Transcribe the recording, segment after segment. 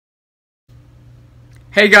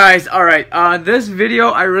Hey guys, alright, this video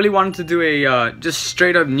I really wanted to do a just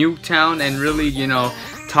straight up Nuketown and really, you know,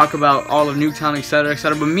 talk about all of Nuketown, etc,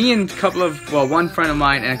 etc. But me and a couple of, well, one friend of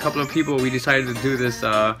mine and a couple of people, we decided to do this,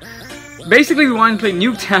 basically we wanted to play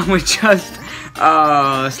Nuketown with just,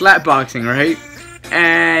 slap boxing, right?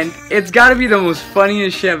 And it's gotta be the most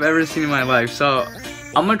funniest shit I've ever seen in my life, so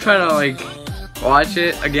I'm gonna try to, like, watch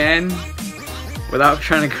it again without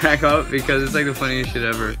trying to crack up because it's like the funniest shit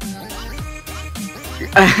ever.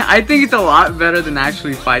 I think it's a lot better than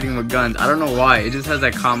actually fighting with guns. I don't know why. It just has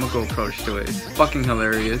that comical approach to it. It's fucking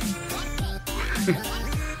hilarious.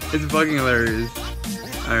 It's fucking hilarious.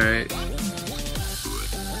 Alright.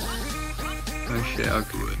 Oh shit,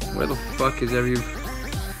 okay. Where the fuck is every...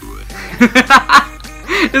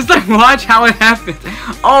 It's like, watch how it happened.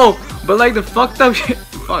 Oh, but like the fucked up shit...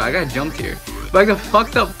 Fuck, I got jumped here. But like the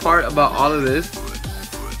fucked up part about all of this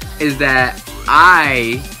is that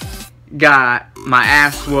I got my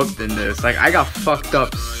ass whooped in this. Like, I got fucked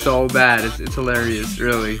up so bad. It's hilarious,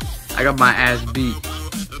 really. I got my ass beat.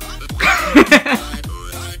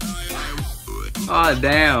 Oh,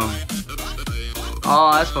 damn.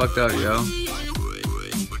 Oh, that's fucked up, yo.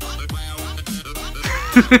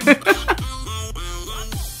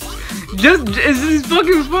 It's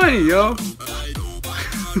fucking funny, yo.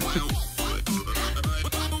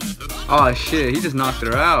 Oh, shit. He just knocked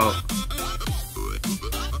her out.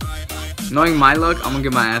 Knowing my luck, I'm gonna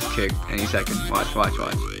get my ass kicked any second. Watch, watch,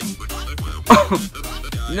 watch. Oh,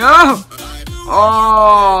 no!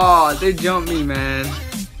 Oh, they jumped me, man.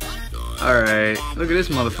 Alright, look at this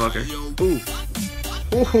motherfucker. Ooh.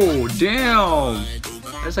 Oh, damn.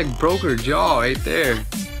 That's like broke her jaw right there.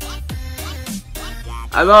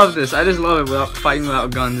 I love this. I just love it without fighting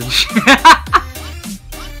without guns and shit.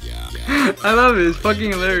 I love it. It's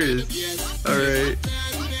fucking hilarious. Alright.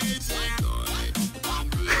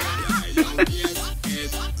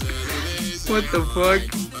 What the fuck?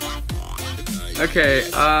 Okay,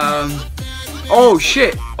 oh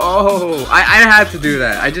shit! Oh, I had to do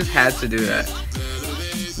that. I just had to do that.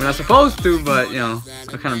 We're not supposed to, but you know,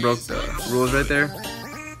 I kind of broke the rules right there.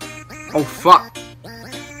 Oh fuck!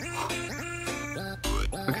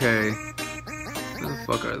 Okay, where the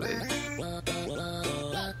fuck are they?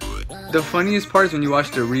 The funniest part is when you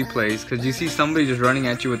watch the replays, cause you see somebody just running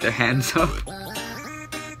at you with their hands up.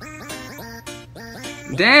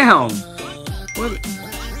 Damn! What?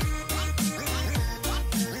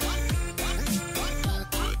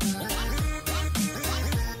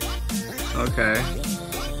 Okay.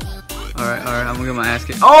 Alright, I'm gonna get my ass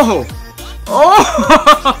kicked. Oh! Oh!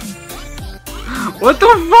 What the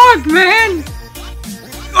fuck, man?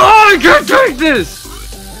 Oh, I can't take this!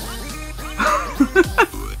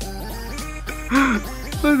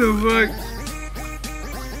 What the fuck?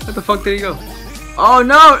 What the fuck did he go? Oh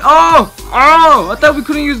no! Oh! Oh! I thought we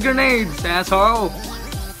couldn't use grenades, asshole!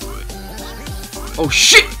 Oh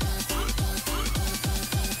shit!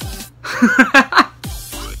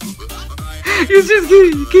 You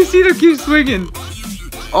can see them keep swinging.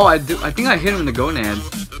 Oh, I think I hit him in the gonads.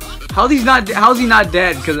 How's he not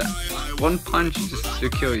dead? Because one punch just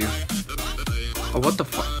should kill you. Oh, what the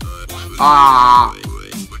fuck? Ah!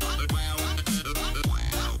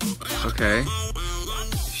 Okay.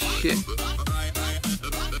 Shit.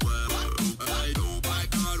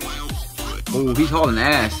 Oh, he's hauling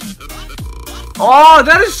ass. Oh,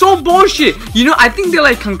 that is so bullshit. You know, I think they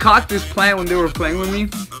like concoct this plan when they were playing with me.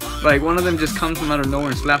 Like, one of them just comes from out of nowhere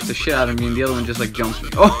and slaps the shit out of me, and the other one just like jumps me.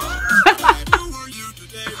 Oh,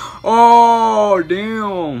 oh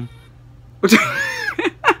damn. What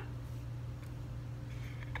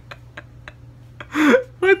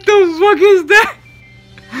the fuck is that?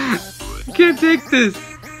 I can't take this.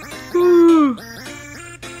 Ooh.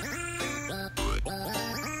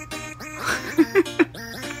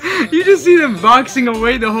 You just see them boxing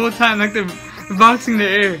away the whole time, like they're boxing the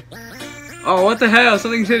air. Oh, what the hell?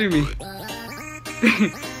 Something's hitting me.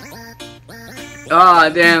 Ah, oh,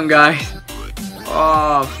 damn, guys.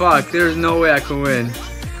 Oh, fuck. There's no way I can win.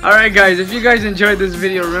 Alright, guys. If you guys enjoyed this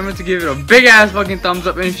video, remember to give it a big ass fucking thumbs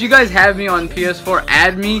up. And if you guys have me on PS4,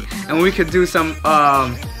 add me, and we could do some,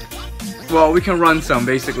 well, we can run some,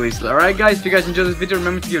 basically. So, alright, guys. If you guys enjoyed this video,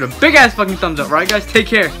 remember to give it a big ass fucking thumbs up. Alright, guys. Take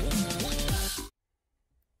care.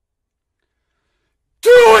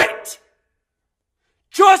 Do it!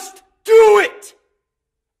 Just do it!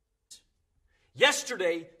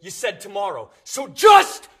 Yesterday, you said tomorrow, so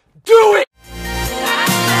just do it!